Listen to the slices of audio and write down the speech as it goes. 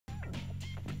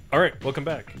Alright, welcome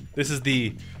back. This is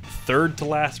the third to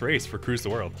last race for Cruise the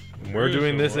World. And we're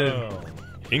doing this in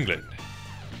England.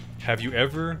 Have you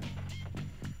ever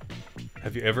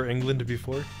Englanded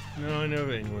before? No, I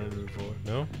never England before.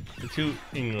 No? It's too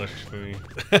English for me.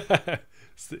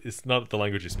 It's not the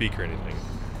language you speak or anything.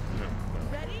 No.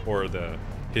 Or the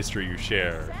history you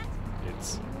share.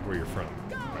 It's where you're from,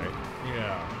 right?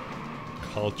 Yeah.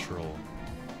 Cultural.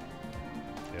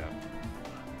 Yeah.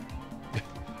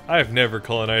 I've never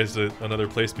colonized another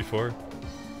place before.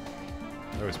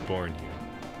 I was born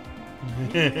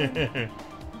here.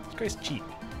 This guy's cheap.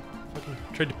 Fucking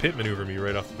tried to pit maneuver me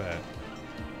right off the bat.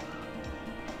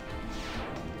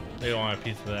 They want a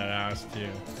piece of that ass too.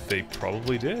 They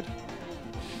probably did.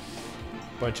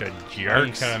 Bunch of I'm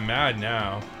jerks. kind of mad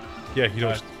now. Yeah, you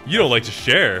don't like to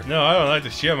share. No, I don't like to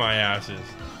share my asses.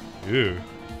 Ew.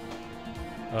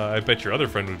 I bet your other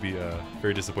friend would be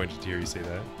very disappointed to hear you say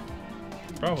that.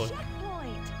 Probably.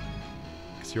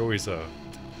 Because you're always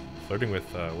flirting with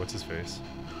what's his face,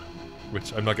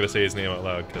 which I'm not gonna say his name out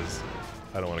loud because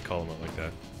I don't want to call him out like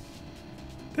that.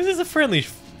 This is a friendly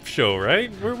show,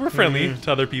 right? We're friendly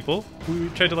to other people. We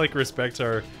try to like respect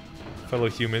our fellow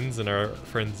humans and our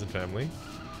friends and family,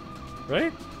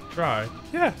 right? Try.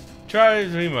 Yeah. Try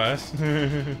as we must.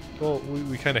 Well,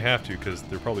 we kind of have to because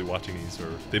they're probably watching these,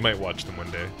 or they might watch them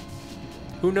one day.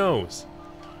 Who knows?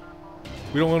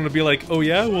 We don't want them to be like, oh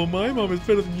yeah, well my mom is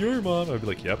better than your mom. I'd be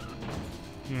like, yep.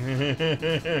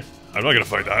 I'm not gonna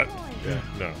fight that. Yeah,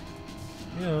 no.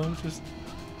 You know, just.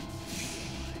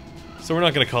 So we're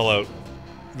not gonna call out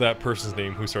that person's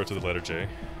name who starts with the letter J.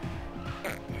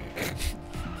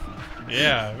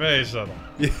 Yeah, very subtle.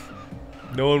 Yeah.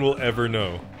 No one will ever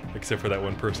know, except for that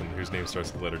one person whose name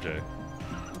starts with the letter J.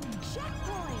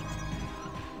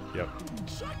 Yep.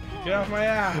 Get off my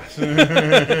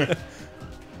ass.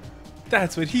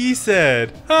 That's what he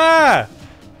said. Ah!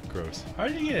 Gross. How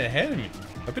did you get ahead of me?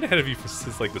 I've been ahead of you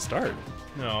since like the start.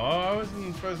 No, I was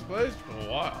in first place for a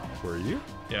while. Were you?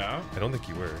 Yeah. I don't think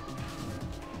you were.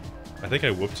 I think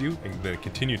I whooped you and then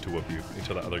continued to whoop you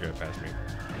until that other guy passed me.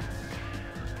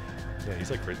 Yeah,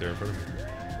 he's like right there in front of me.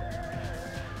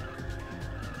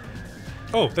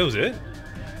 Oh, that was it?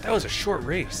 That was a short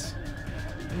race.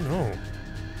 Oh no.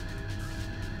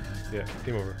 Yeah,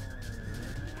 game over.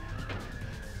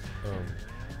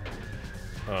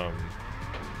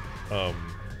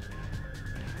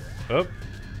 Up.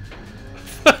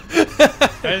 I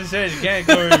just said you can't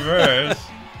go reverse.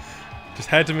 Just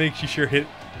had to make sure hit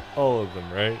all of them,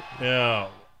 right? Yeah.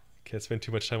 Can't spend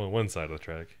too much time on one side of the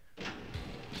track.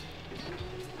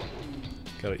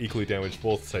 Gotta equally damage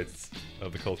both sides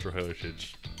of the cultural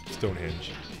heritage.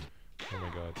 Stonehenge. Oh my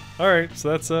god. Alright, so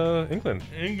that's England.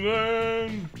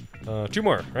 England! 2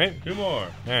 more, right? 2 more.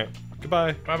 Alright.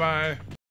 Goodbye. Bye-bye.